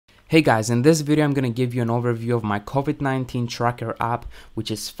Hey guys, in this video I'm going to give you an overview of my COVID-19 tracker app,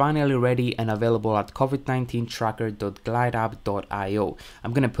 which is finally ready and available at covid19tracker.glideapp.io.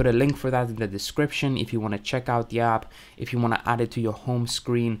 I'm going to put a link for that in the description if you want to check out the app, if you want to add it to your home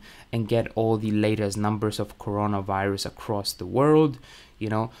screen and get all the latest numbers of coronavirus across the world.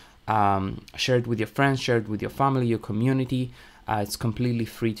 Share it with your friends, share it with your family, your community. It's completely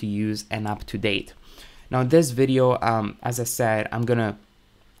free to use and up to date. Now in this video, as I said, I'm going to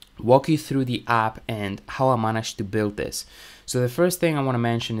walk you through the app and how I managed to build this. So the first thing I want to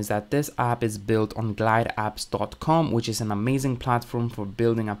mention is that this app is built on glideapps.com, which is an amazing platform for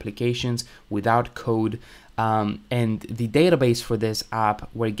building applications without code. And the database for this app,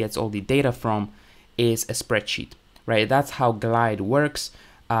 where it gets all the data from, is a spreadsheet, right? That's how Glide works.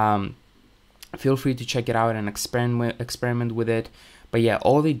 Feel free to check it out and experiment with it. But yeah,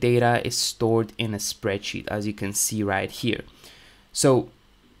 all the data is stored in a spreadsheet, as you can see right here. So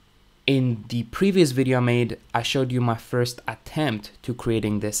in the previous video I made, I showed you my first attempt to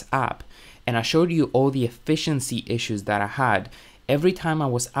creating this app, and I showed you all the efficiency issues that I had. Every time I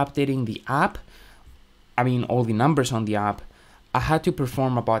was updating the app, all the numbers on the app, I had to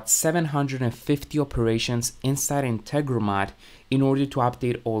perform about 750 operations inside Integromat in order to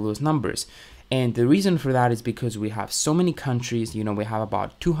update all those numbers. And the reason for that is because we have so many countries, we have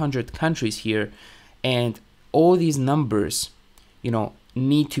about 200 countries here, and all these numbers,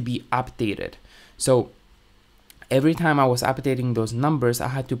 need to be updated. So every time I was updating those numbers, I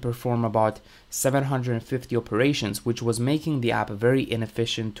had to perform about 750 operations, which was making the app very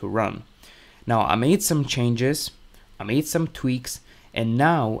inefficient to run. Now I made some changes, I made some tweaks, and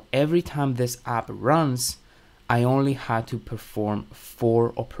now every time this app runs, I only had to perform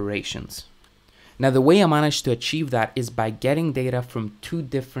 4 operations. Now the way I managed to achieve that is by getting data from 2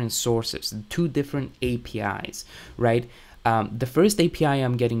 different sources, 2 different APIs, right? The first API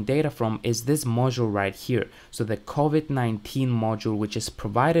I'm getting data from is this module right here. So the COVID-19 module, which is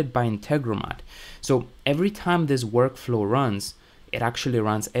provided by Integromat. So every time this workflow runs, it actually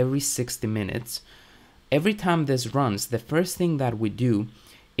runs every 60 minutes. Every time this runs, the first thing that we do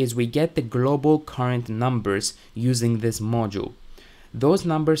is we get the global current numbers using this module. Those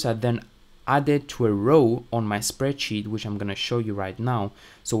numbers are then added to a row on my spreadsheet, which I'm going to show you right now.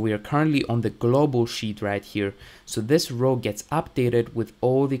 So we are currently on the global sheet right here. So this row gets updated with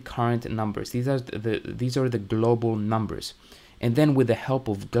all the current numbers. These are the global numbers. And then with the help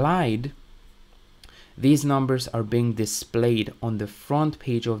of Glide, these numbers are being displayed on the front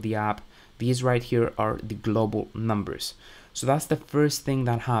page of the app. These right here are the global numbers. So that's the first thing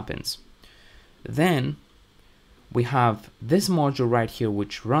that happens. Then we have this module right here,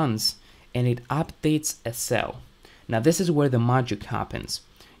 which runs and it updates a cell. Now this is where the magic happens.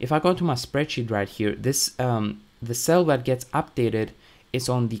 If I go to my spreadsheet right here, this the cell that gets updated is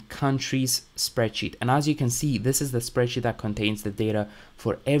on the countries spreadsheet. And as you can see, this is the spreadsheet that contains the data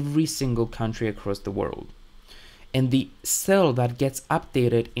for every single country across the world. And the cell that gets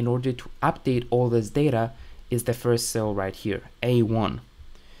updated in order to update all this data is the first cell right here, A1.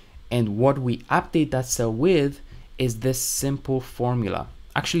 And what we update that cell with is this simple formula.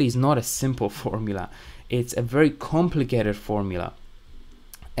 Actually, it's not a simple formula. It's a very complicated formula.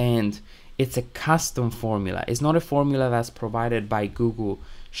 And it's a custom formula. It's not a formula that's provided by Google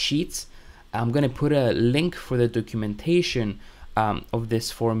Sheets. I'm going to put a link for the documentation of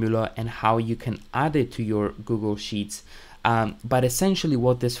this formula and how you can add it to your Google Sheets. But essentially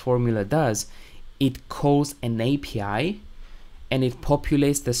what this formula does, it calls an API and it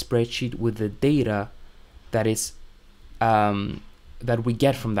populates the spreadsheet with the data that is that we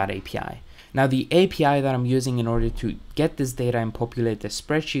get from that API. Now the API that I'm using in order to get this data and populate the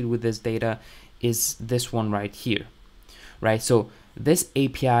spreadsheet with this data is this one right here, right? So this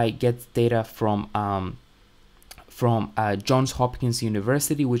API gets data from Johns Hopkins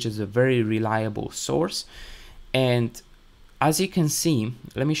University, which is a very reliable source. And as you can see,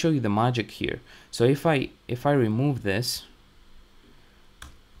 let me show you the magic here. So if I remove this,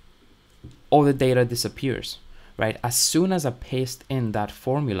 all the data disappears. Right? As soon as I paste in that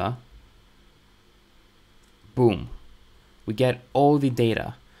formula, boom, we get all the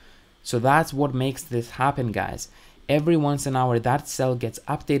data. So that's what makes this happen, guys. Every once in an hour, that cell gets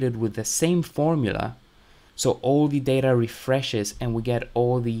updated with the same formula. So all the data refreshes and we get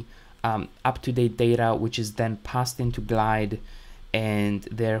all the up-to-date data, which is then passed into Glide. And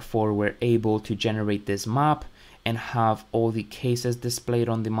therefore, we're able to generate this map and have all the cases displayed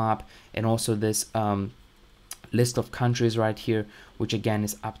on the map, and also this list of countries right here, which again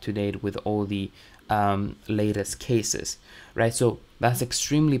is up to date with all the latest cases, right? So that's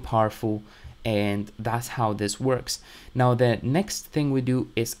extremely powerful, and that's how this works. Now the next thing we do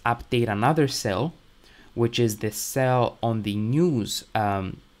is update another cell, which is the cell on the news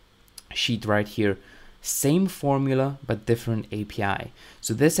sheet right here. Same formula but different API.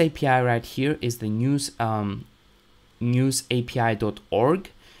 So this API right here is the newsapi.org,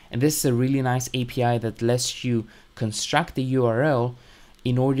 and this is a really nice API that lets you construct the URL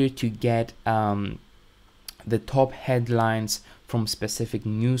in order to get the top headlines from specific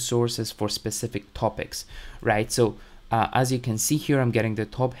news sources for specific topics, right? So as you can see here, I'm getting the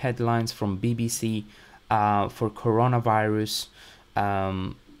top headlines from BBC for coronavirus,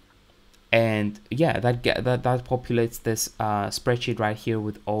 and yeah, that populates this spreadsheet right here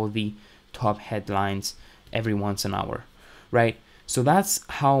with all the top headlines every once an hour, right? So that's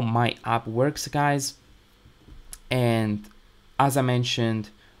how my app works, guys. And as I mentioned,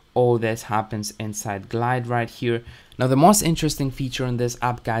 all this happens inside Glide right here. Now the most interesting feature in this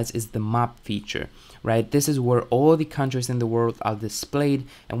app, guys, is the map feature, right? This is where all the countries in the world are displayed,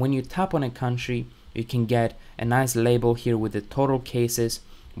 and when you tap on a country, you can get a nice label here with the total cases.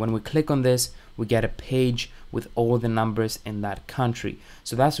 When we click on this, we get a page with all the numbers in that country.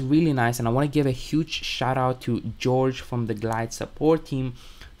 So that's really nice, and I want to give a huge shout out to George from the Glide support team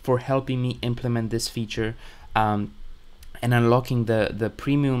for helping me implement this feature and unlocking the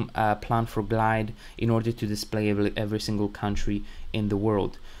premium plan for Glide in order to display every single country in the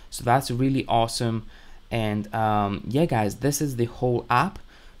world. So that's really awesome. And yeah, guys, this is the whole app.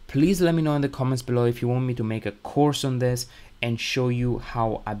 Please let me know in the comments below if you want me to make a course on this and show you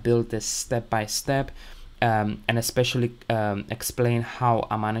how I built this step by step, and especially explain how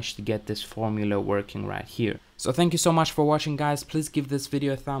I managed to get this formula working right here. So thank you so much for watching, guys. Please give this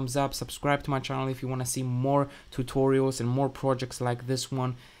video a thumbs up, subscribe to my channel if you want to see more tutorials and more projects like this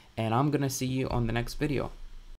one, and I'm gonna see you on the next video.